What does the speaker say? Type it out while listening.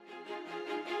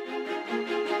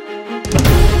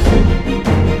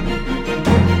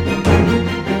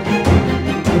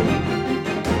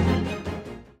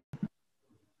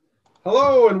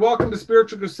and welcome to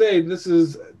Spiritual Crusade. This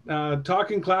is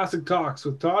Talking Classic Talks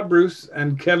with Todd Bruce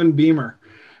and Kevin Beamer.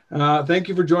 Thank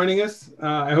you for joining us.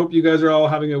 I hope you guys are all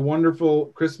having a wonderful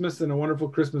Christmas and a wonderful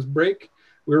Christmas break.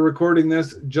 We're recording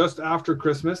this just after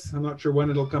Christmas. I'm not sure when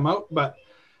it'll come out, but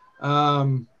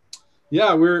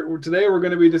yeah, today we're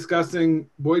going to be discussing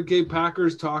Boyd K.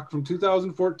 Packer's talk from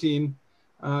 2014.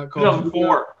 Called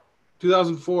 2004.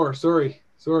 2004. Sorry.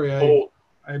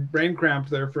 I brain cramped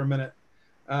there for a minute.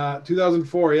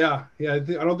 2004. Yeah. I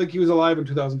don't think he was alive in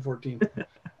 2014.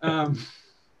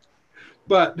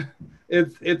 But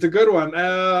it's a good one.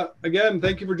 Again,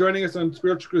 thank you for joining us on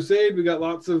Spiritual Crusade. We got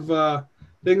lots of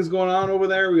things going on over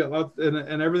there. We got lots,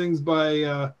 and everything's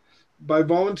by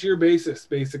volunteer basis,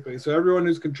 basically. So everyone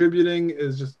who's contributing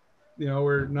is just,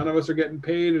 none of us are getting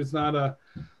paid. It's not a,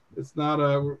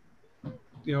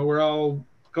 we're all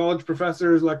college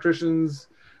professors, electricians,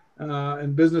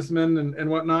 and businessmen and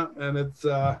whatnot, and it's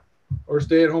or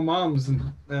stay-at-home moms,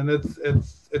 and it's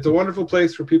a wonderful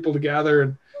place for people to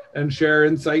gather and share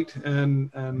insight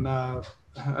and feel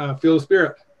the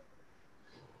spirit.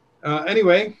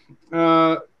 Anyway,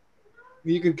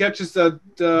 you can catch us at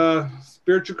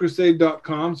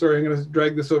spiritualcrusade.com. Sorry, I'm going to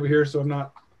drag this over here so I'm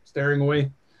not staring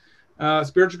away.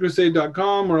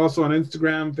 Spiritualcrusade.com. We're also on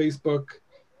Instagram, Facebook,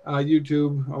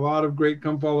 YouTube. A lot of great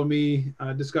come follow me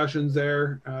discussions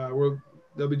there.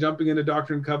 They'll be jumping into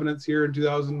Doctrine and Covenants here in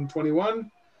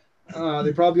 2021.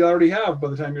 They probably already have by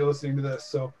the time you're listening to this.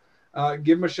 So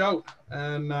give them a shout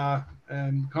and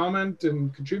comment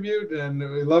and contribute. And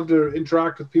we love to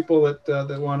interact with people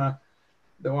that want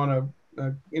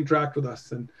to interact with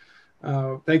us. And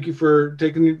thank you for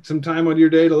taking some time out of your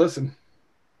day to listen.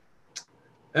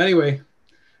 Anyway,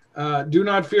 Do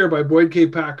Not Fear by Boyd K.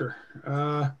 Packer.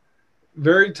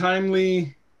 Very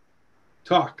timely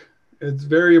talk. It's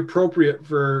very appropriate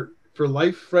for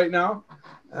life right now,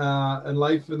 and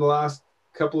life in the last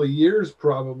couple of years,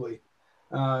 probably.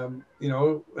 And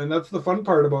that's the fun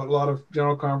part about a lot of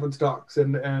General Conference talks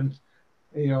and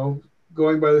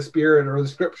going by the Spirit or the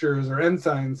Scriptures or end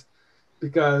signs,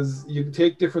 because you can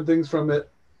take different things from it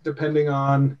depending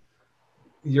on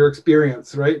your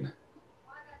experience, right?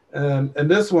 And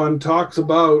this one talks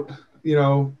about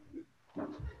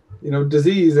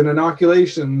disease and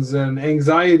inoculations and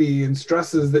anxiety and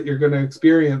stresses that you're going to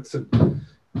experience, and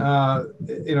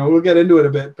we'll get into it a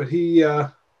bit, but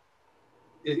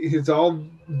it's all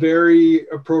very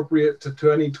appropriate to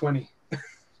 2020.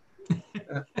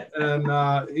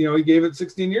 And he gave it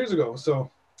 16 years ago.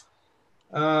 So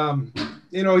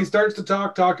he starts to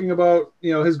talking about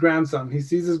his grandson. He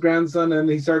sees his grandson and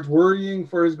he starts worrying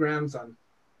for his grandson.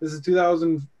 This is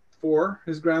 2004.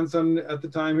 His grandson at the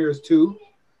time here is 2.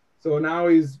 So now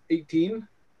he's 18.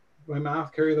 My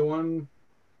math, carry the one.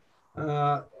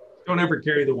 Don't ever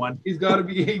carry the one. He's got to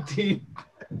be 18.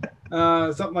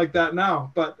 Something like that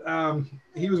now. But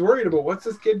he was worried about what's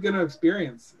this kid going to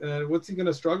experience and what's he going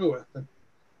to struggle with. And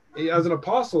as an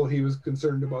apostle, he was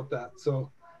concerned about that. So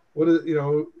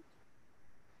and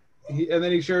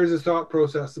then he shares his thought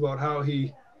process about how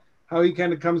he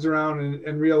kind of comes around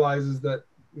and realizes that,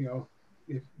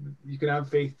 if you can have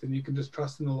faith and you can just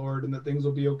trust in the Lord and that things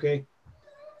will be okay.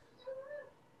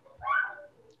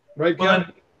 Right,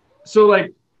 Ken? So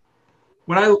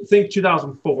when I think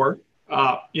 2004,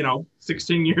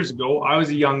 16 years ago, I was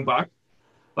a young buck,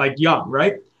 young,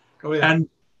 right? Oh, yeah. And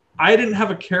I didn't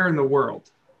have a care in the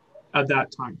world at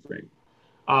that time frame.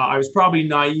 I was probably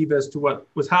naive as to what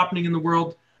was happening in the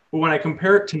world. But when I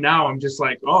compare it to now, I'm just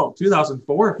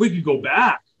 2004, if we could go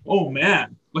back, oh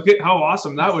man, look at how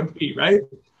awesome that would be, right?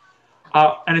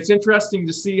 And it's interesting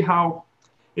to see how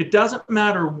it doesn't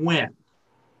matter when.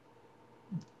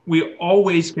 We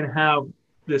always can have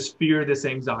this fear, this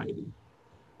anxiety.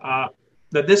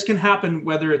 That this can happen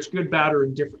whether it's good, bad, or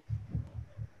indifferent.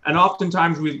 And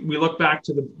oftentimes we look back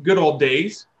to the good old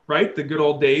days, right? The good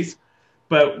old days.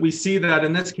 But we see that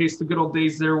in this case, the good old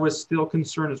days, there was still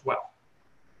concern as well.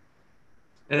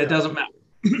 And it doesn't matter.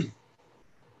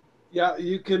 Yeah,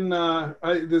 you can,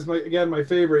 this is my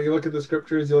favorite. You look at the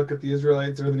scriptures, you look at the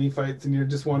Israelites or the Nephites, and you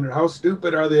just wonder, how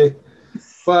stupid are they?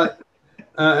 But,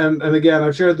 and again,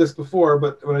 I've shared this before,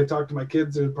 but when I talk to my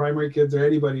kids or primary kids or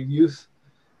anybody, youth,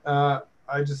 I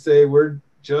just say we're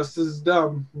just as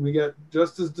dumb. We get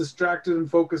just as distracted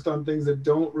and focused on things that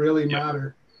don't really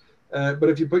matter. But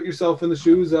if you put yourself in the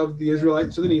shoes of the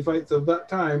Israelites or the Nephites of that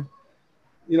time,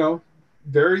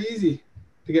 very easy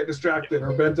to get distracted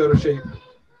or bent out of shape.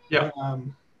 Yeah.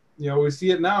 We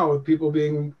see it now with people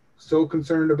being so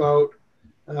concerned about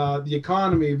the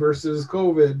economy versus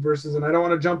COVID versus, and I don't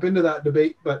want to jump into that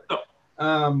debate, but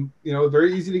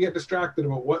very easy to get distracted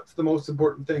about what's the most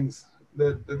important things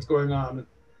that's going on.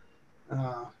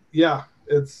 Yeah,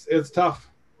 it's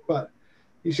tough. But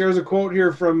he shares a quote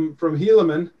here from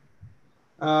Helaman.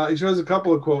 He shows a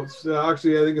couple of quotes.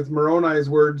 Actually, I think it's Moroni's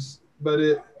words, but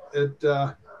it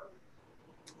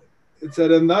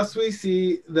said, "And thus we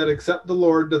see that except the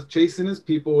Lord doth chasten his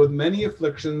people with many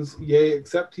afflictions, yea,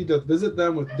 except he doth visit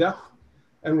them with death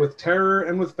and with terror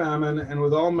and with famine and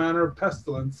with all manner of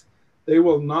pestilence, they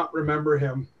will not remember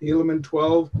him." Helaman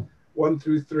 12, 1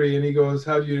 through 3. And he goes,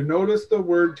 "Have you noticed the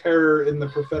word terror in the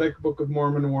prophetic Book of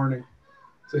Mormon warning?"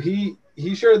 So he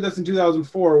shared this in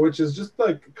 2004, which is just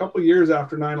like a couple years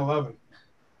after 9/11.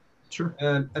 Sure.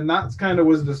 And that's kind of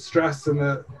was the stress and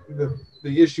the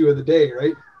issue of the day,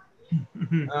 right?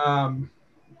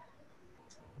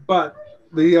 But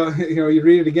the you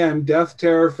read it again: death,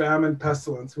 terror, famine,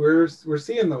 pestilence. We're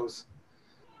seeing those,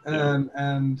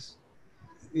 and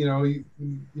it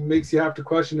makes you have to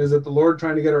question: is it the Lord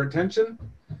trying to get our attention?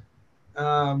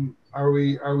 Are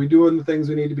we doing the things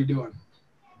we need to be doing,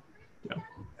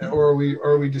 or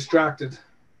are we distracted?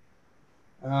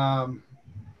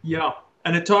 Yeah,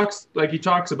 and he talks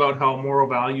about how moral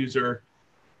values are,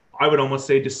 I would almost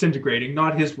say, disintegrating.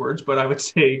 Not his words, but I would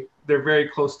say they're very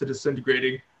close to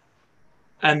disintegrating.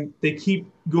 And they keep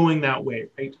going that way,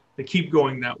 right? They keep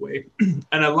going that way.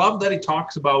 And I love that he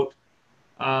talks about,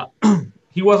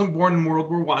 he wasn't born in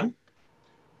World War I,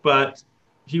 but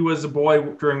he was a boy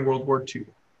during World War II.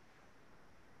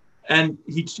 And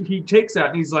he takes that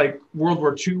and he's like, World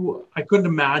War II, I couldn't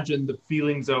imagine the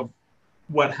feelings of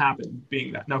what happened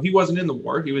being that. Now, he wasn't in the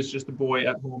war. He was just a boy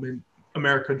at home in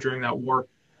America during that war.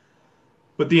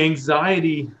 But the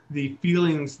anxiety, the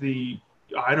feelings,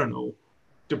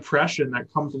 depression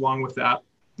that comes along with that,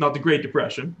 not the Great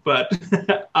Depression, but,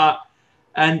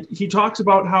 and he talks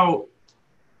about how,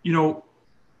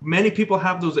 many people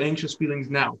have those anxious feelings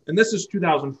now. And this is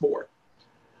 2004.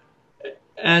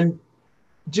 And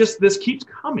just this keeps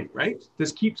coming, right?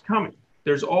 This keeps coming.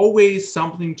 There's always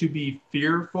something to be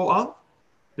fearful of.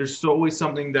 There's always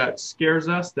something that scares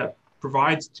us, that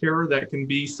provides terror, that can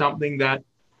be something that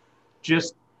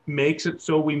just makes it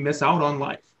so we miss out on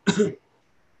life.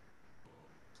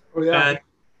 Oh, yeah. And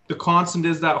the constant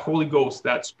is that Holy Ghost,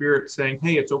 that Spirit saying,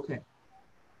 hey, it's okay.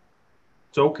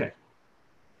 It's okay.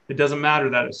 It doesn't matter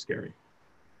that it's scary.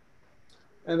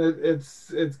 And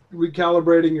it's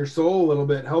recalibrating your soul a little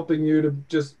bit, helping you to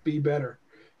just be better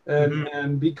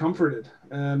and be comforted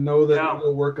and know that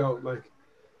it'll work out. Like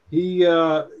he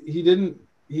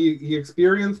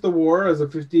experienced the war as a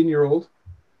 15-year-old,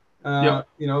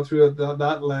 through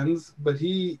that lens, but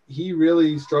he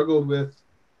really struggled with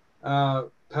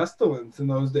pestilence in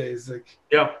those days. Like,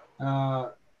 he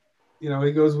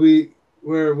goes,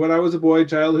 when I was a boy,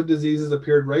 childhood diseases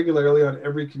appeared regularly on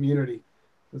every community.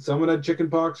 When someone had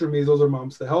chickenpox or measles or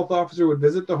mumps, the health officer would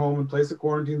visit the home and place a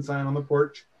quarantine sign on the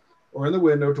porch or in the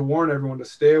window to warn everyone to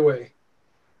stay away.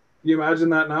 Can you imagine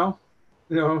that now?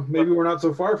 Maybe we're not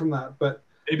so far from that, but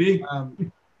maybe.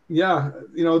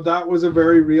 That was a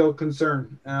very real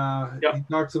concern. He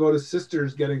talks about his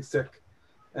sisters getting sick,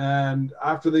 and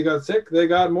after they got sick, they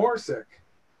got more sick.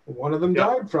 One of them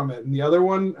died from it, and the other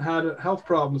one had health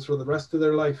problems for the rest of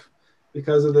their life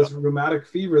because of this rheumatic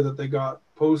fever that they got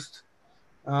post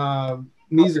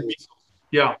measles.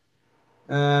 Yeah.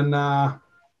 And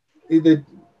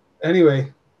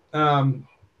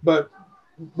but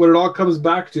what it all comes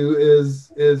back to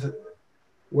is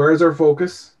where's our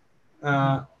focus?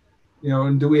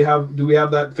 And do we have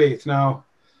that faith? Now,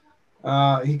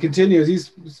 he continues. He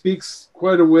speaks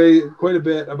quite a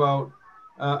bit about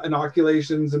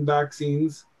inoculations and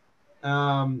vaccines,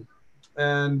 and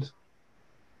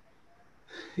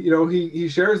he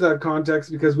shares that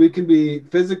context because we can be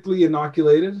physically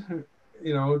inoculated,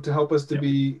 to help us to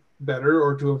be better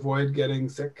or to avoid getting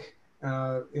sick,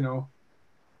 or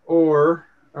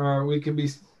we can be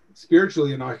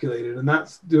spiritually inoculated, and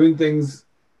that's doing things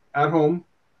at home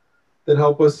that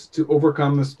help us to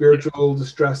overcome the spiritual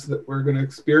distress that we're going to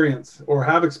experience or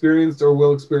have experienced or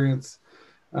will experience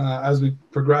as we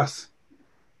progress.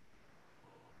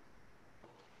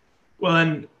 Well,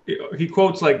 and he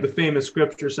quotes like the famous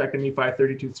scripture, 2 Nephi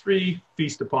 32:3,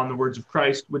 feast upon the words of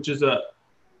Christ, which is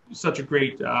such a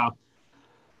great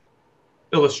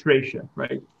illustration,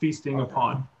 right? Feasting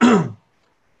upon.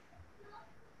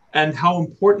 And how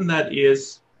important that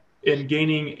is in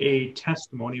gaining a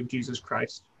testimony of Jesus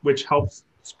Christ, which helps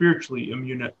spiritually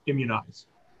immunize,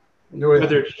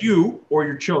 whether it's you or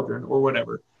your children or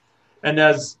whatever. And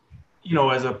as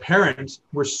a parent,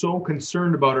 we're so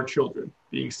concerned about our children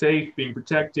being safe, being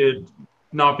protected,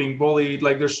 not being bullied.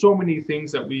 Like, there's so many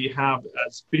things that we have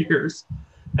as fears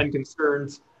and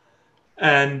concerns,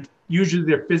 and usually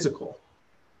they're physical.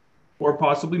 or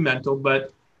possibly mental,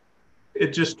 but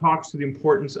it just talks to the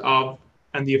importance of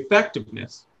and the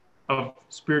effectiveness of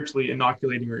spiritually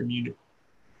inoculating or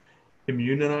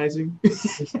immunizing.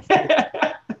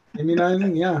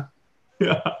 Immunizing, yeah.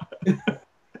 Yeah.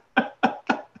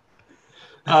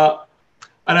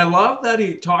 And I love that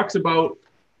he talks about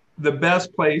the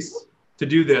best place to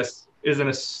do this is in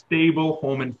a stable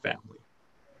home and family.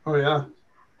 Oh, yeah.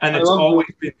 And it's always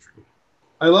been true.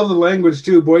 I love the language,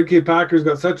 too. Boyd K. Packer's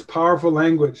got such powerful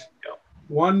language. Yeah.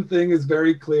 One thing is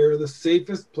very clear. The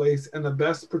safest place and the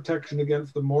best protection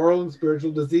against the moral and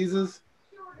spiritual diseases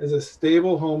is a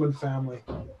stable home and family.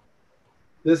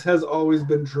 This has always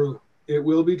been true. It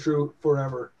will be true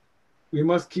forever. We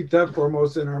must keep that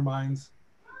foremost in our minds.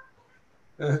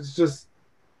 It's just,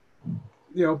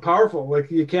 powerful. Like,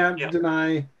 you can't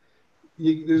deny,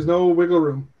 there's no wiggle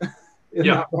room in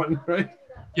that one, right?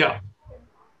 Yeah.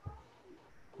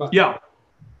 But,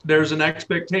 there's an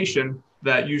expectation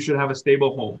that you should have a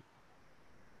stable home.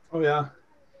 Oh, yeah.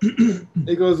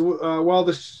 He goes,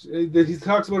 he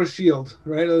talks about a shield,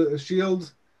 right? A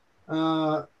shield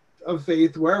of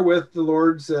faith, wherewith the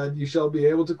Lord said, you shall be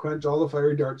able to quench all the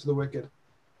fiery darts of the wicked.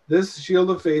 This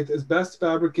shield of faith is best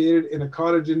fabricated in a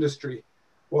cottage industry,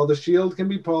 while the shield can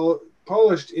be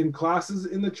polished in classes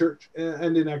in the church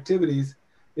and in activities.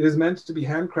 It is meant to be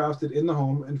handcrafted in the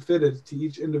home and fitted to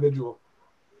each individual.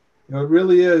 It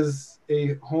really is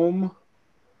a home.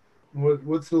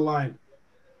 What's the line?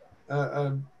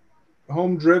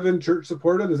 Home-driven,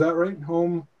 church-supported. Is that right?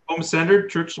 Home-centered,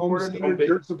 church-supported. Home-centered,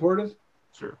 church-supported.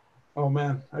 Sure. Oh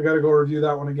man, I got to go review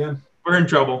that one again. We're in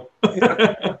trouble. But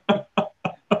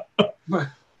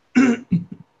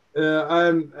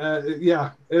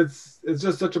it's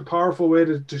just such a powerful way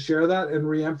to share that and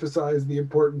reemphasize the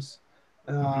importance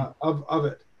of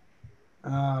it.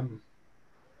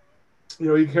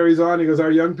 He carries on. He goes,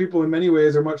 our young people in many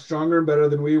ways are much stronger and better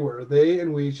than we were. They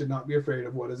and we should not be afraid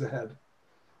of what is ahead.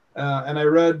 And I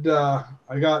read,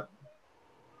 I got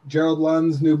Gerald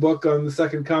Lund's new book on the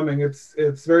Second Coming.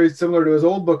 It's very similar to his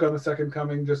old book on the Second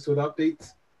Coming, just with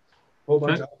updates, a whole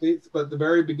bunch of updates. But the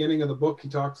very beginning of the book, he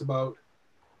talks about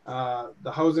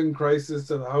the housing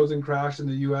crisis or the housing crash in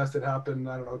the U.S. that happened,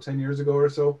 10 years ago or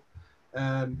so.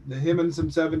 And him and some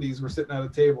 70s were sitting at a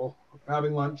table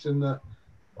having lunch in the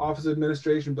office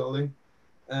administration building,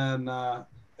 and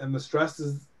the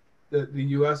stresses that the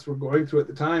U.S. were going through at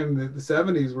the time, the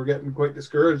 70s were getting quite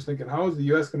discouraged, thinking, how is the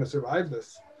U.S. going to survive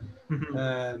this?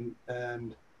 And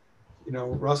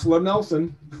Russell M.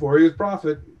 Nelson, before he was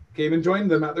prophet, came and joined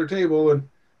them at their table, and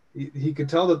he could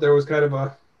tell that there was kind of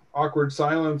a awkward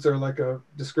silence or like a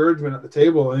discouragement at the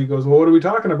table. And he goes, well, what are we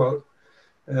talking about?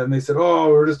 And they said, oh,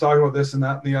 we're just talking about this and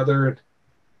that and the other. And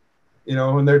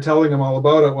and they're telling him all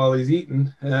about it while he's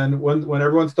eating. And when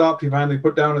everyone stopped, he finally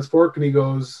put down his fork and he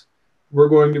goes, we're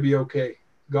going to be okay.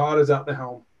 God is at the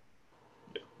helm.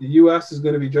 The U.S. is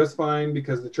going to be just fine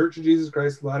because the Church of Jesus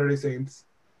Christ of Latter-day Saints,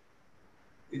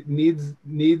 it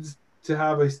needs to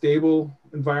have a stable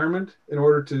environment in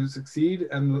order to succeed,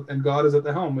 and God is at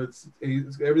the helm.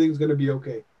 Everything's going to be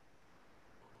okay.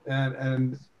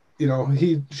 And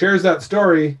he shares that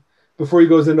story before he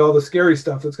goes into all the scary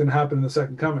stuff that's going to happen in the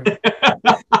Second Coming.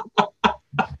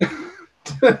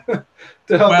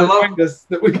 to help us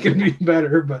that we can be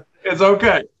better, but it's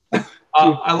okay.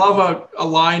 I love a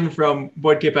line from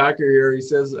Boyd K. Packer here. He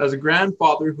says, as a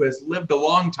grandfather who has lived a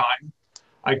long time,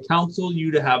 I counsel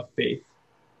you to have faith.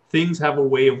 Things have a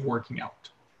way of working out.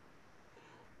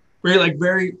 Right? Like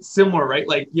very similar, right?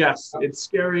 Like, yes, it's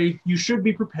scary. You should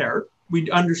be prepared. We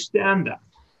understand that.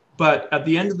 But at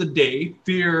the end of the day,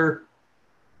 fear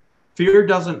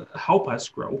doesn't help us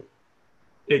grow.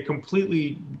 It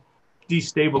completely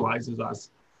destabilizes us.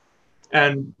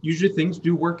 And usually things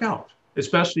do work out,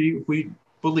 especially if we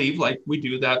believe, like we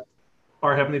do, that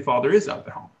our Heavenly Father is at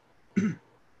the helm.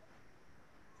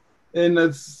 And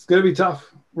it's going to be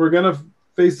tough. We're going to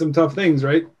face some tough things,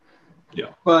 right? Yeah.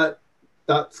 But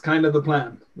that's kind of the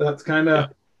plan. That's kind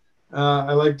of,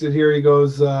 I liked it here. He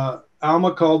goes,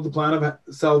 Alma called the plan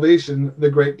of salvation the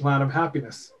great plan of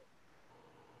happiness.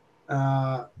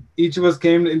 Each of us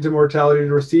came into mortality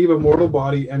to receive a mortal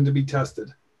body and to be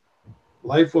tested.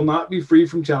 Life will not be free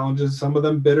from challenges, some of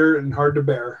them bitter and hard to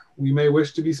bear. We may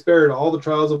wish to be spared all the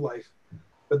trials of life,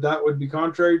 but that would be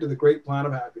contrary to the great plan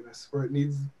of happiness, for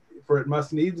it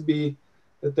must needs be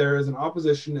that there is an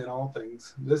opposition in all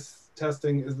things. This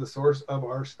testing is the source of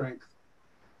our strength.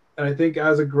 And I think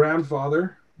as a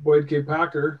grandfather, Boyd K.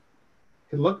 Packer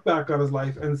can look back on his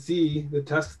life and see the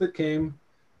tests that came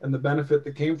and the benefit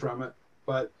that came from it.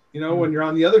 But, when you're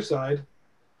on the other side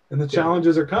and the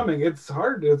challenges are coming, it's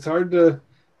hard. It's hard to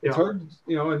it's hard,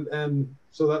 you know, and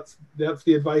so that's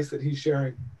the advice that he's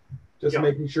sharing, just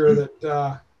making sure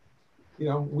that you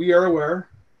know, we are aware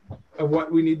of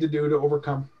what we need to do to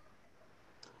overcome.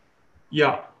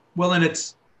 Yeah. Well, and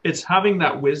it's having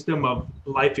that wisdom of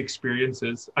life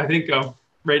experiences. I think of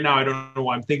right now, I don't know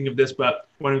why I'm thinking of this, but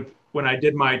when I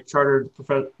did my chartered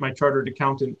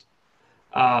accountant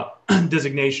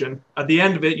designation, at the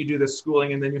end of it, you do this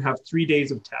schooling, and then you have 3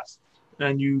 days of tests,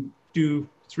 and you do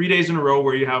 3 days in a row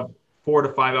where you have 4 to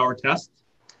 5 hour tests,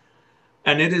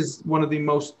 and it is one of the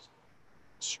most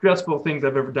stressful things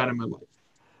I've ever done in my life.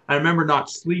 I remember not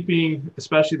sleeping,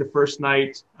 especially the first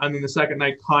night, and then the second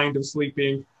night kind of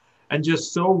sleeping, and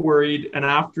just so worried. And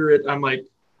after it, I'm like,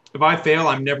 if I fail,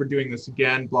 I'm never doing this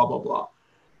again, blah, blah, blah.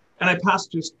 And I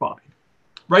passed just fine,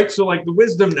 right? So like the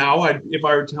wisdom now, if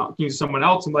I were talking to someone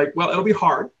else, I'm like, well, it'll be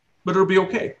hard, but it'll be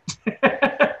okay,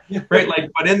 right?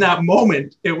 Like, but in that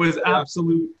moment, it was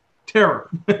absolute terror.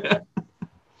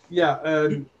 Yeah,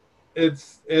 and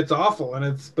it's awful,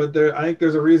 and but I think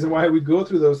there's a reason why we go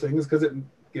through those things, because it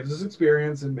gives us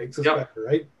experience and makes us better,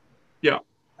 right? Yeah.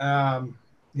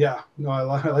 Yeah. No, I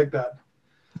like that.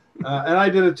 And I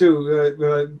did it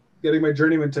too. Getting my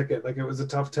journeyman ticket, like, it was a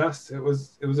tough test. It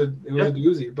was a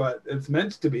doozy, but it's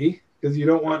meant to be, because you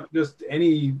don't want just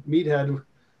any meathead,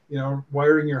 you know,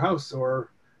 wiring your house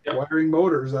or wiring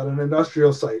motors at an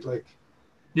industrial site. Like,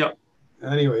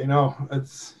 anyway, no,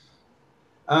 it's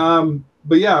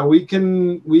but yeah, we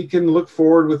can look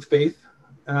forward with faith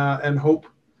and hope,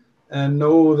 and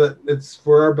know that it's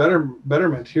for our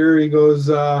betterment. Here he goes.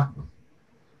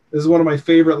 This is one of my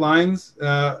favorite lines,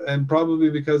 and probably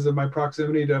because of my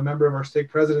proximity to a member of our stake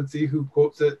presidency who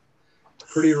quotes it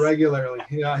pretty regularly.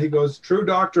 Yeah, he goes, "True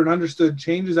doctrine understood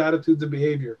changes attitudes and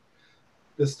behavior.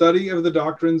 The study of the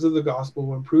doctrines of the gospel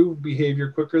will improve behavior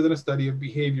quicker than a study of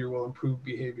behavior will improve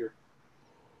behavior."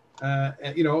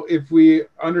 And, you know, if we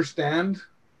understand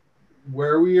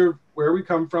where we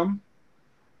come from,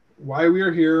 why we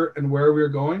are here, and where we are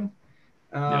going,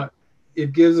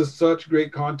 it gives us such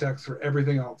great context for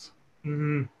everything else.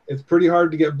 Mm-hmm. It's pretty hard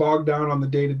to get bogged down on the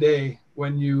day-to-day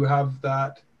when you have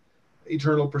that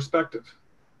eternal perspective.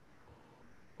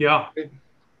 Yeah.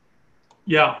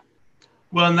 Yeah.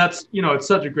 Well, and that's, you know, it's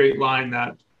such a great line,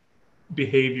 that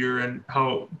behavior and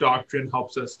how doctrine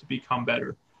helps us to become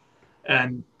better.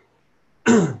 And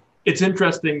it's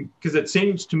interesting because it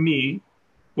seems to me,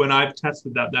 when I've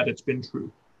tested that it's been true.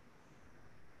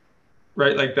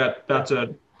 Right? Like that's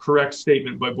a correct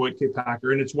statement by Boyd K.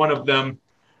 Packer. And it's one of them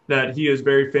that he is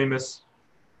very famous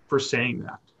for saying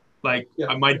that. Like,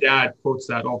 my dad quotes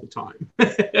that all the time.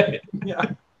 Yeah.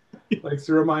 Likes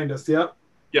to remind us. Yep.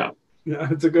 Yeah. Yeah.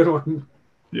 It's a good one.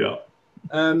 Yeah.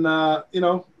 And, you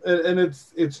know, and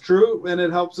it's true, and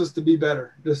it helps us to be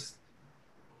better. Just,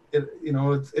 you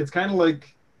know, it's kind of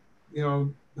like, you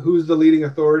know, who's the leading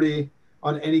authority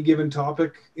on any given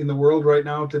topic in the world right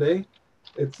now today?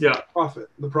 It's the prophet.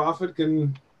 The prophet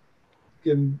can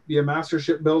be a master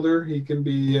shipbuilder. He can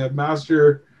be a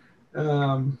master, you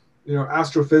know,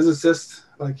 astrophysicist.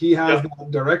 Like, he has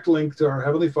that direct link to our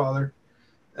Heavenly Father.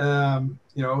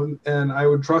 You know, and I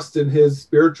would trust in his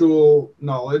spiritual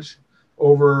knowledge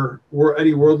over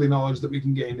any worldly knowledge that we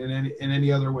can gain in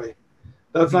any other way.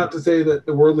 That's not to say that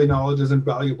the worldly knowledge isn't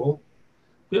valuable.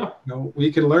 Yeah. You know,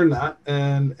 we can learn that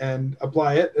and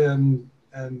apply it and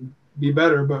be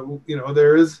better. But, you know,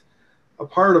 there is a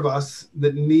part of us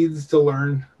that needs to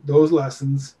learn those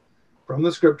lessons from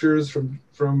the scriptures,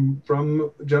 from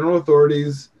general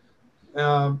authorities,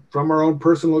 from our own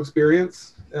personal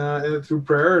experience, and through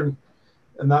prayer,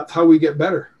 and that's how we get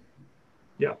better.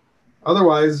 Yeah.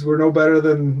 Otherwise, we're no better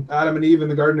than Adam and Eve in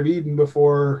the Garden of Eden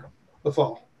before the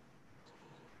fall.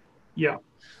 Yeah.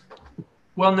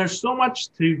 Well, and there's so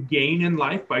much to gain in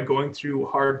life by going through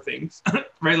hard things,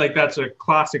 right? Like, that's a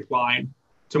classic line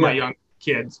to my young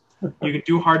kids. You can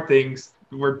do hard things.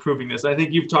 We're proving this. I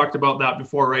think you've talked about that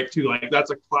before, right? Too. Like,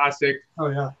 that's a classic. Oh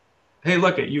yeah. Hey,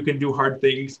 look you can do hard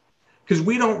things, because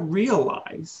we don't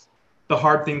realize the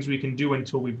hard things we can do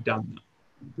until we've done them.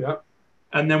 Yeah.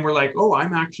 And then we're like, oh,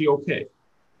 I'm actually okay.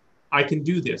 I can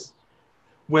do this.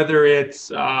 Whether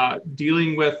it's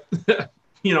dealing with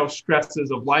you know,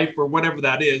 stresses of life or whatever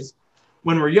that is.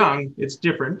 When we're young, it's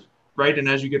different, right? And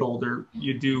as you get older,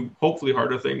 you do hopefully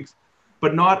harder things.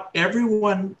 But not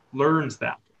everyone learns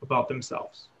that about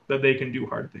themselves, that they can do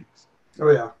hard things. Oh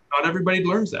yeah. Not everybody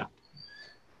learns that.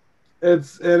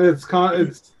 It's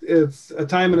a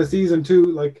time and a season too.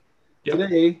 Like,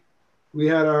 today, we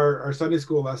had our Sunday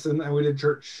school lesson, and we did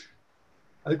church.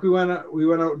 I think we went out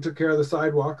and took care of the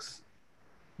sidewalks.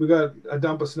 We got a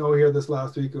dump of snow here this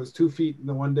last week. It was 2 feet in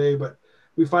the one day, but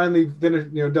we finally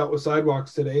finished, dealt with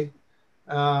sidewalks today.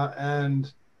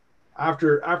 And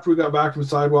after we got back from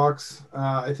sidewalks,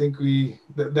 I think we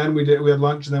had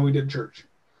lunch, and then we did church.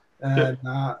 And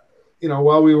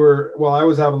while I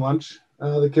was having lunch,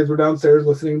 the kids were downstairs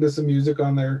listening to some music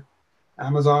on their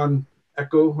Amazon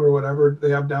Echo or whatever they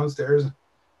have downstairs.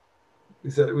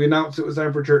 We announced it was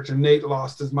time for church, and Nate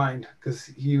lost his mind because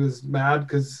he was mad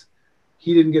because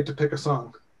he didn't get to pick a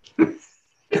song.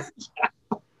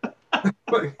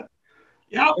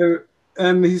 Yeah.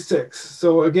 And he's 6.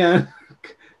 So again,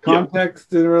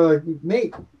 context, and we're like,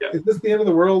 Nate, is this the end of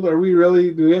the world? Do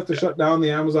we have to shut down the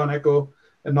Amazon Echo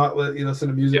and not let you listen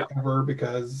to music ever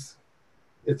because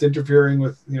it's interfering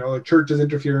with, the church is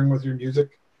interfering with your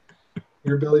music,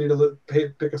 your ability to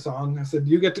pick a song? I said,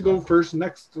 you get to go first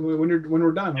next when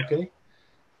we're done. Okay.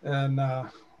 And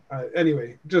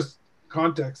anyway, just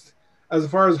context. As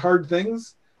far as hard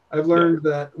things, I've learned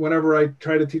that whenever I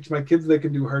try to teach my kids they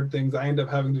can do hard things, I end up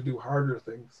having to do harder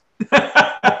things.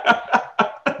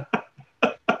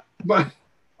 But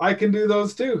I can do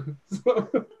those too.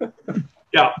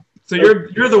 Yeah. So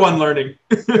you're the one learning.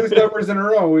 2 summers in a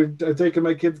row, we've taken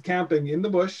my kids camping in the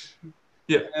bush.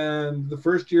 Yeah. And the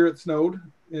first year it snowed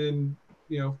in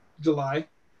July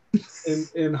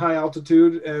in high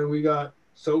altitude, and we got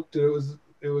soaked. It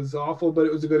was awful, but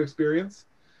it was a good experience.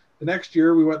 The next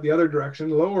year we went the other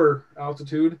direction, lower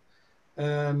altitude,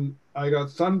 and I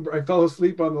fell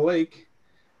asleep on the lake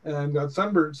and got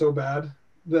sunburned so bad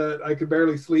that I could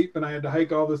barely sleep, and I had to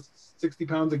hike all this 60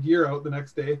 pounds of gear out the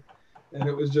next day, and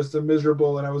it was just a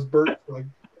miserable, and I was burnt for like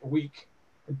a week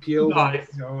and peeled. Nice.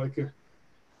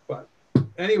 But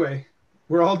anyway,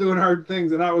 we're all doing hard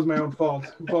things, and that was my own fault.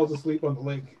 I falls asleep on the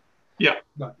lake. Yeah.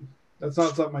 But that's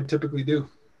not something I typically do.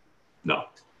 No.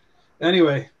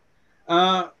 Anyway,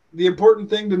 the important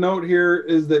thing to note here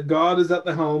is that God is at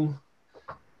the helm.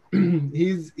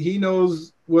 He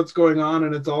knows what's going on,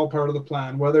 and it's all part of the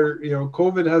plan. Whether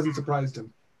COVID hasn't surprised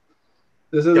him.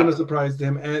 This isn't a surprise to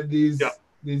him. And these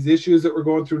issues that we're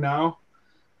going through now,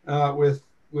 with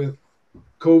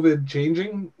COVID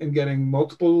changing and getting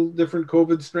multiple different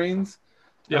COVID strains,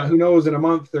 who knows? In a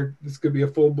month, this could be a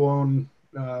full blown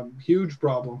huge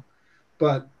problem.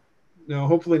 But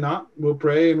hopefully not. We'll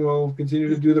pray and we'll continue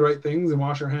to do the right things and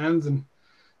wash our hands and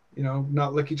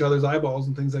not lick each other's eyeballs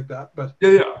and things like that. But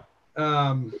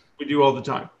we do all the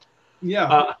time.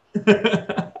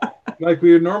 Like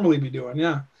we would normally be doing.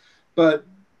 But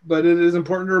it is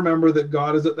important to remember that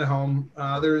God is at the helm.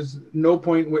 There's no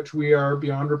point in which we are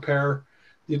beyond repair.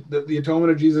 The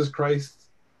atonement of Jesus Christ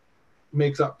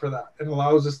makes up for that and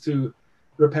allows us to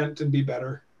repent and be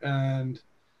better. And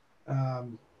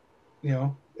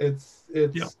it's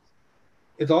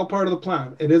all part of the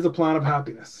plan. It is a plan of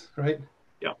happiness, right?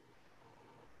 Yeah.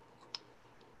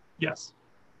 Yes.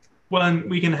 Well, and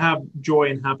we can have joy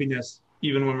and happiness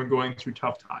even when we're going through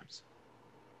tough times.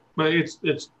 But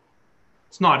it's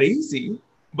not easy,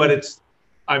 but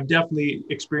I've definitely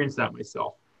experienced that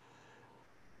myself.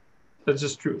 That's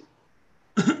just truth.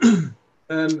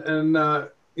 And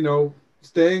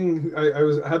staying.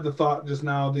 I had the thought just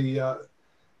now.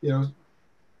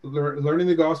 Learning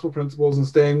the gospel principles and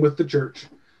staying with the church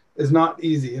is not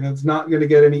easy, and it's not going to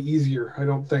get any easier, I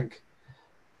don't think.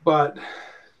 But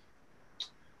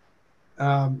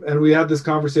and we had this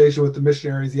conversation with the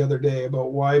missionaries the other day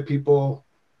about why people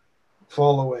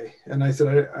fall away, and I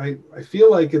said I feel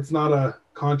like it's not a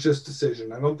conscious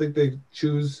decision. I don't think they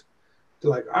choose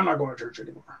to I'm not going to church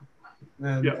anymore,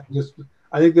 and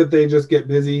I think that they just get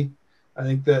busy. I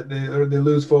think that they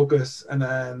lose focus, and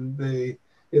then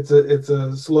it's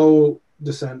a slow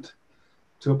descent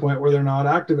to a point where they're not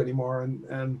active anymore, and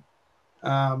then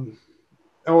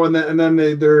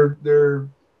their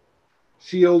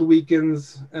shield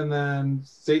weakens, and then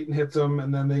Satan hits them,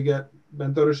 and then they get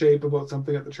bent out of shape about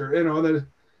something at the church.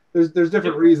 There's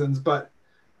different reasons, but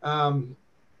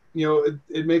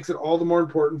it makes it all the more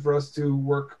important for us to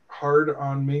work hard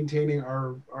on maintaining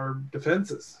our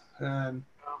defenses and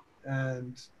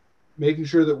making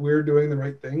sure that we're doing the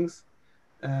right things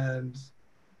and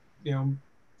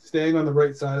staying on the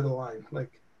right side of the line.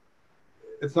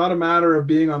 It's not a matter of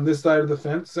being on this side of the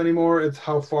fence anymore. It's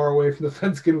how far away from the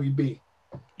fence can we be.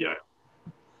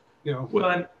 Well,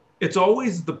 and it's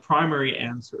always the primary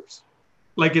answers.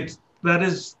 That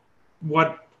is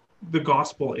what the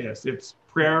gospel is. It's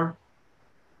prayer,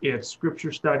 it's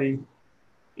scripture study,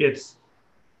 it's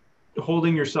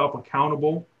holding yourself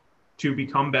accountable to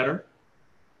become better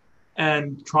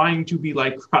and trying to be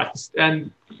like Christ.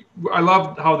 And I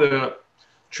love how the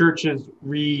church has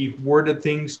reworded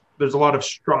things. There's a lot of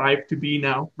strive to be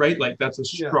now, right? That's a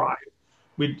strive.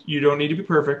 You don't need to be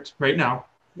perfect right now.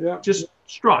 Yeah. Just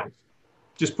strive,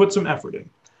 just put some effort in.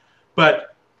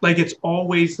 But like, it's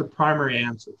always the primary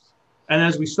answers. And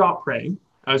as we stop praying,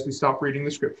 as we stop reading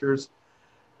the scriptures,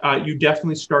 you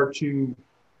definitely start to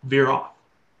veer off.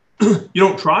 You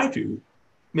don't try to.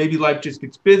 Maybe life just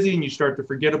gets busy and you start to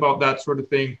forget about that sort of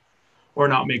thing or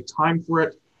not make time for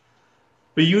it.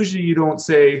 But usually you don't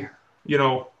say, you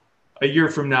know, a year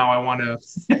from now, I want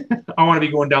to be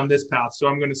going down this path. So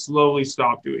I'm going to slowly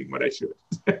stop doing what I should.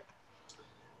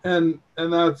 and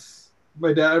that's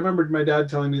my dad. I remember my dad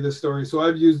telling me this story. So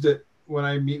I've used it when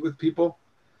I meet with people.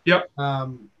 Yep.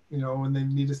 You know, when they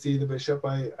need to see the bishop,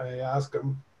 I ask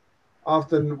them.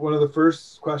 Often one of the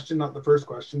first question, not the first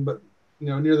question, but, you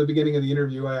know, near the beginning of the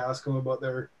interview, I ask them about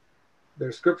their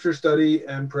scripture study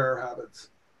and prayer habits.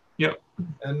 Yep.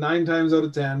 And 9 times out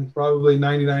of 10, probably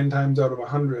 99 times out of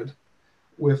 100,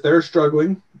 if they're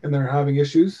struggling and they're having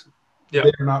issues, yep,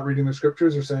 they're not reading their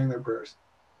scriptures or saying their prayers.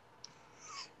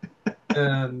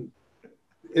 And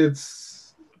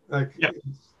it's like, yep,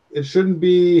 it shouldn't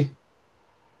be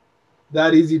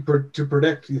that easy to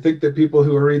predict. You think that people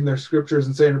who are reading their scriptures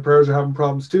and saying their prayers are having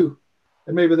problems too,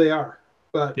 and maybe they are,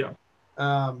 but yeah,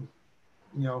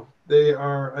 you know, they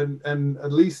are, and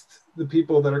at least the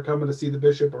people that are coming to see the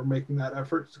bishop are making that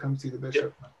effort to come see the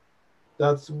bishop. Yep.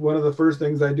 That's one of the first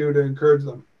things I do to encourage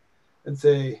them and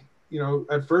say, you know,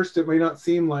 at first it may not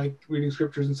seem like reading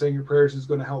scriptures and saying your prayers is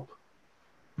going to help,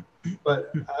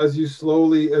 but as you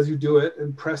do it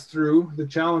and press through the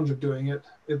challenge of doing it,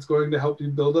 it's going to help you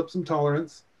build up some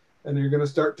tolerance, and you're going to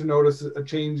start to notice a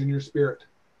change in your spirit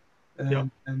and yep,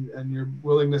 and your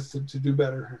willingness to do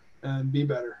better and be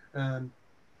better. And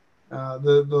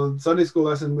the Sunday school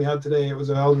lesson we had today, it was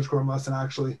an Elders Quorum lesson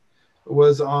actually. It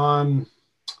was on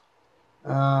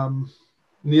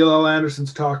Neil L.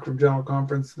 Anderson's talk from General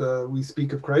Conference, We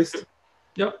Speak of Christ.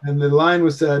 Yep. And the line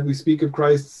was said, we speak of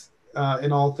Christ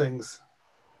in all things.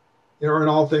 Or in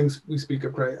all things we speak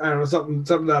of Christ. I don't know, something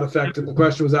to that effect. And the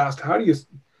question was asked, how do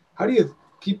you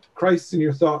keep Christ in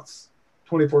your thoughts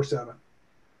 24/7?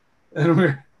 And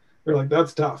we're like,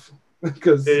 that's tough.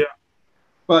 Because yeah.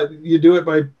 But you do it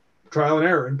by trial and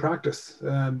error and practice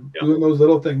and yep, doing those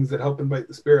little things that help invite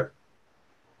the Spirit.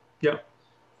 Yeah.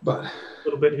 But a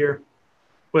little bit here.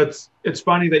 But it's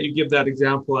funny that you give that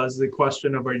example as the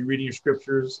question of, are you reading your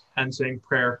scriptures and saying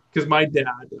prayer? Because my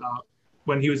dad,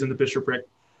 when he was in the bishopric,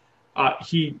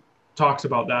 he talks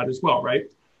about that as well, right?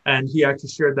 And he actually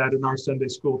shared that in our Sunday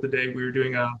school today. We were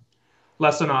doing a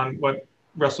lesson on what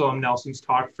Russell M. Nelson's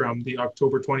talk from the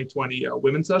October 2020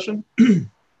 women's session. The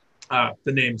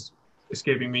name's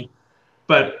escaping me.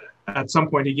 But at some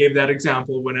point, he gave that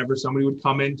example whenever somebody would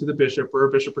come into the bishop or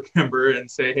a bishopric member and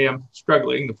say, hey, I'm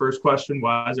struggling. The first question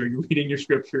was, are you reading your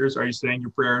scriptures? Are you saying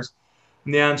your prayers?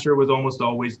 And the answer was almost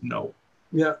always no.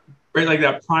 Yeah. Right? Like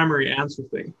that primary answer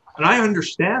thing. And I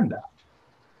understand that.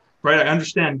 Right? I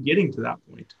understand getting to that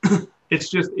point. It's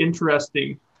just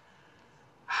interesting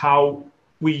how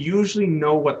we usually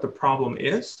know what the problem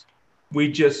is.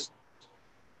 We just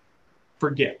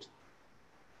forget.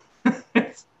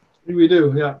 We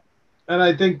do, yeah. And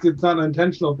I think it's not an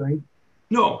intentional thing.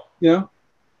 No. You know,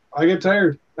 I get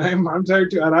tired. I'm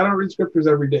tired too. And I don't read scriptures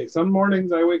every day. Some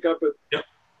mornings I wake up at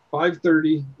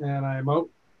 5:30 and I'm out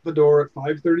the door at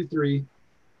 5:33.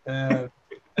 And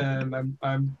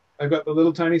I've got the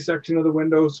little tiny section of the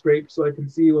window scraped so I can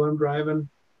see while I'm driving.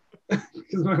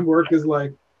 Because my work is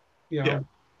like,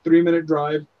 3-minute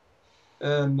drive.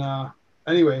 And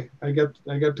anyway, I get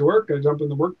to work, I jump in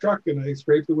the work truck and I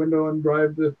scrape the window and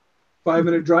drive the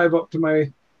 5-minute drive up to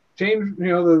my change,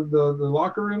 the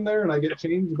locker room there, and I get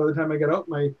changed. By the time I get out,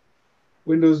 my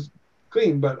window's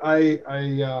clean. But I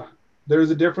there's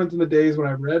a difference in the days when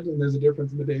I've read, and there's a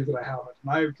difference in the days that I haven't.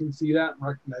 And I can see that and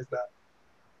recognize that.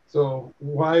 So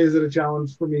why is it a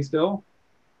challenge for me still?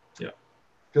 Yeah.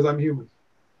 Because I'm human.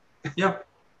 Yeah.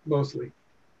 Mostly.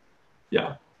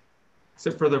 Yeah.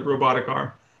 Except for the robotic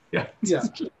arm. Yeah. Yeah.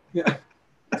 Yeah.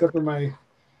 Except for my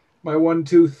one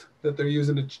tooth that they're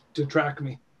using to track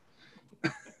me.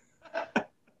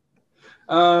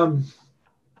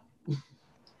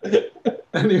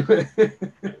 Anyway, I'm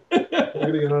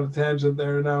gonna get on a tangent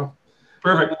there now.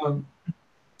 Perfect.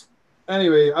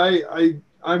 Anyway,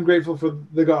 I'm grateful for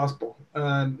the gospel,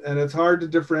 and it's hard to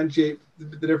differentiate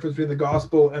the difference between the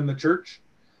gospel and the church.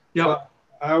 Yeah.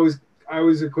 I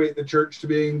always equate the church to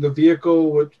being the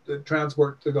vehicle that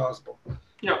transports the gospel.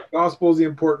 Yeah. Gospel is the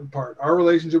important part. Our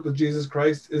relationship with Jesus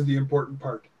Christ is the important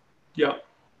part. Yeah.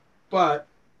 But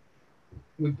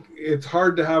it's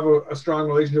hard to have a strong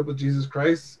relationship with Jesus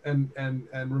Christ and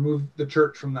remove the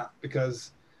church from that,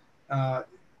 because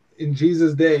in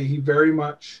Jesus' day, he very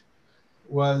much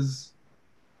was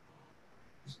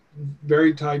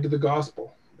very tied to the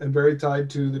gospel and very tied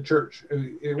to the church.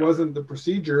 It wasn't the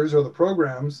procedures or the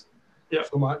programs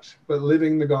so much, but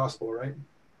living the gospel, right?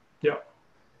 Yeah.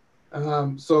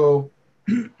 So,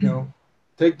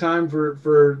 take time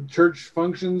for church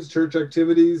functions, church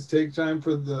activities, take time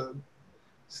for the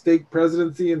stake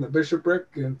presidency and the bishopric,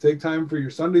 and take time for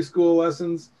your Sunday school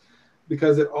lessons,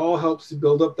 because it all helps to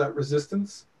build up that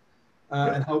resistance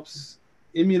and helps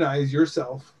immunize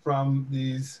yourself from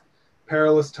these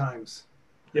perilous times.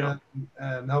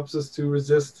 And helps us to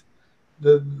resist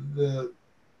the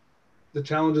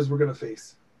challenges we're going to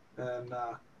face. And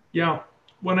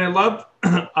when I love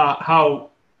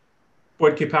how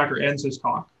Boyd K. Packer ends his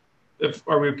talk.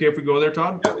 Are we okay if we go there,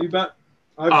 Todd? Yeah, you bet.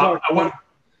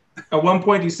 At one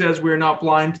point, he says, "We are not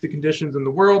blind to the conditions in the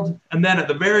world." And then at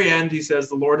the very end, he says,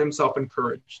 "The Lord himself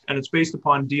encouraged." And it's based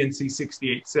upon D&C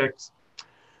 68:6.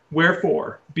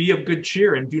 "Wherefore, be of good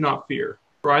cheer and do not fear,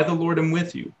 for I, the Lord, am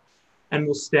with you, and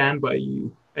will stand by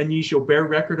you. And ye shall bear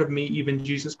record of me, even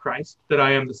Jesus Christ, that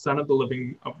I am the Son of the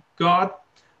living of God,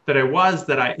 that I was,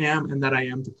 that I am, and that I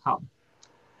am to come."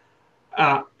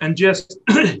 And just,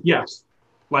 yes,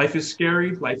 life is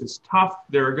scary. Life is tough.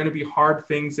 There are going to be hard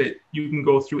things that you can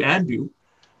go through and do,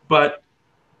 but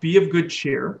be of good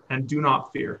cheer and do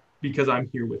not fear, because I'm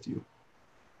here with you.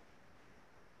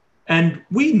 And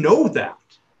we know that,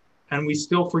 and we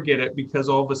still forget it because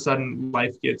all of a sudden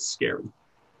life gets scary.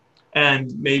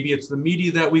 And maybe it's the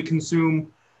media that we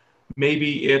consume.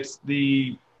 Maybe it's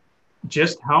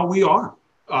just how we are.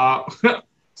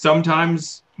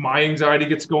 Sometimes my anxiety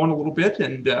gets going a little bit,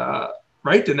 and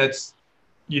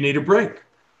you need a break.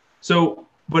 So,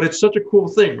 but it's such a cool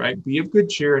thing, right? Be of good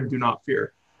cheer and do not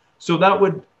fear. So that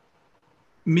would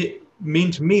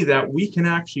mean to me that we can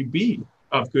actually be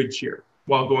of good cheer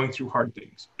while going through hard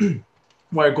things,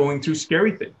 while going through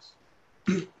scary things.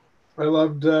 I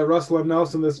loved Russell M.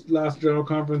 Nelson this last general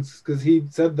conference, because he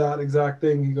said that exact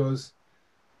thing. He goes,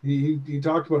 he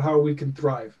talked about how we can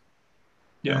thrive.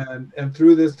 And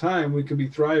through this time we can be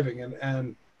thriving.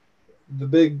 And the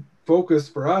big focus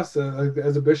for us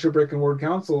as a bishopric and ward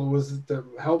council was to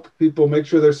help people make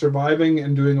sure they're surviving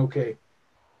and doing okay.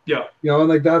 And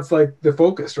like that's like the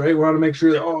focus, right? We want to make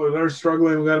sure that they're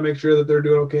struggling, we got to make sure that they're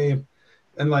doing okay.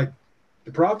 And like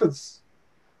the prophet's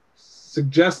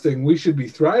suggesting we should be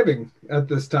thriving at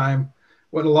this time,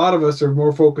 when a lot of us are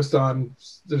more focused on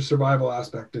the survival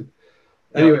aspect.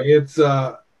 Anyway, it's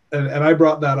and I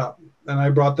brought that up. And I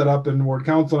brought that up in ward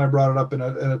council, and I brought it up in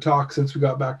a talk since we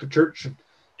got back to church.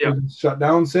 We've been shut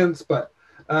down since, but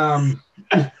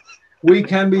we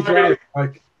can be thriving.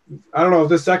 Like, I don't know if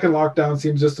this second lockdown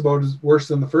seems just about as worse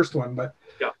than the first one, but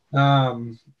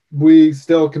we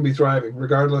still can be thriving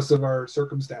regardless of our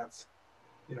circumstance.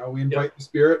 We invite the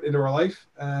Spirit into our life,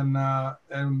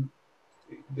 and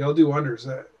they'll do wonders.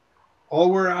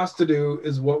 All we're asked to do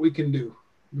is what we can do.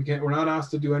 We're not asked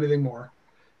to do anything more.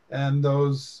 And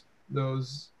those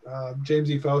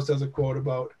James E. Faust has a quote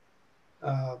about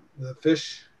the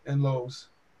fish and loaves.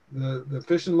 The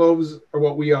fish and loaves are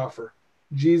what we offer.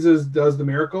 Jesus does the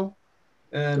miracle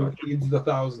and feeds the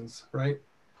thousands, right?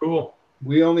 Cool.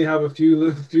 We only have a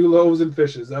few loaves and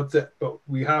fishes. That's it. But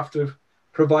we have to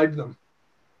provide them.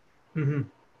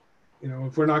 Mm-hmm.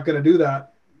 If we're not going to do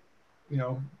that,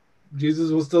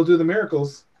 Jesus will still do the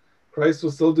miracles. Christ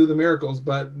will still do the miracles,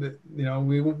 but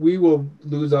we will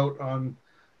lose out on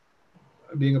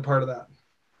being a part of that.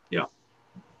 Yeah.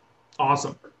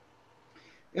 Awesome.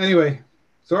 Anyway,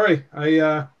 sorry,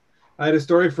 I had a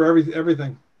story for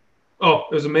everything. Oh,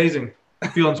 it was amazing. I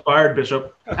feel inspired,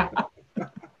 Bishop.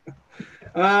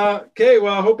 Okay,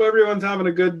 well, I hope everyone's having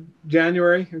a good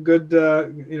January. A good,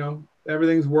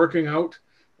 everything's working out,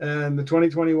 and the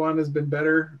 2021 has been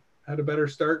better. Had a better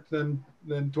start than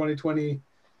 2020.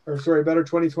 Better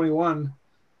 2021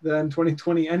 than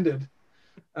 2020 ended.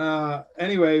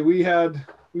 Anyway, we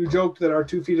joked that our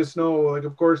 2 feet of snow, like,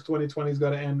 of course 2020's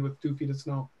got to end with 2 feet of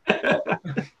snow.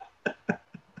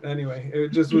 Anyway,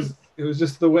 it was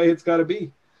just the way it's got to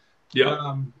be.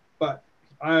 But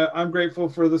I'm grateful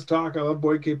for this talk. I love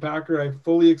Boyd K. Packer. I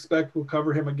fully expect we'll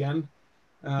cover him again.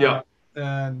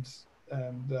 And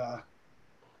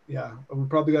we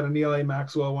probably got a Neil A.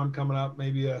 Maxwell one coming up,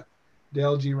 maybe a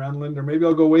Dale G. Renland, or maybe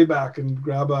I'll go way back and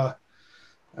grab a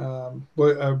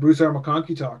Bruce R.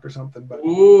 McConkie talk or something. But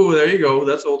ooh, there you go.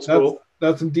 That's old school.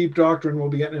 That's some deep doctrine. We'll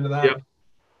be getting into that. Yeah.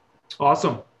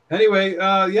 Awesome. Anyway,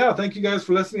 thank you guys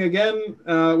for listening again.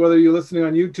 Whether you're listening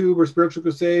on YouTube or Spiritual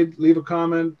Crusade, leave a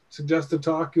comment, suggest a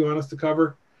talk you want us to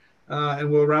cover, and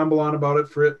we'll ramble on about it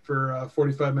for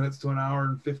 45 minutes to an hour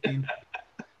and 15.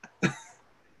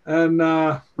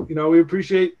 And we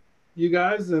appreciate you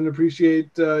guys and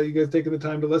appreciate you guys taking the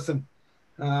time to listen.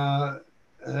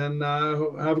 And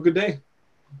have a good day.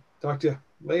 Talk to you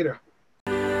later.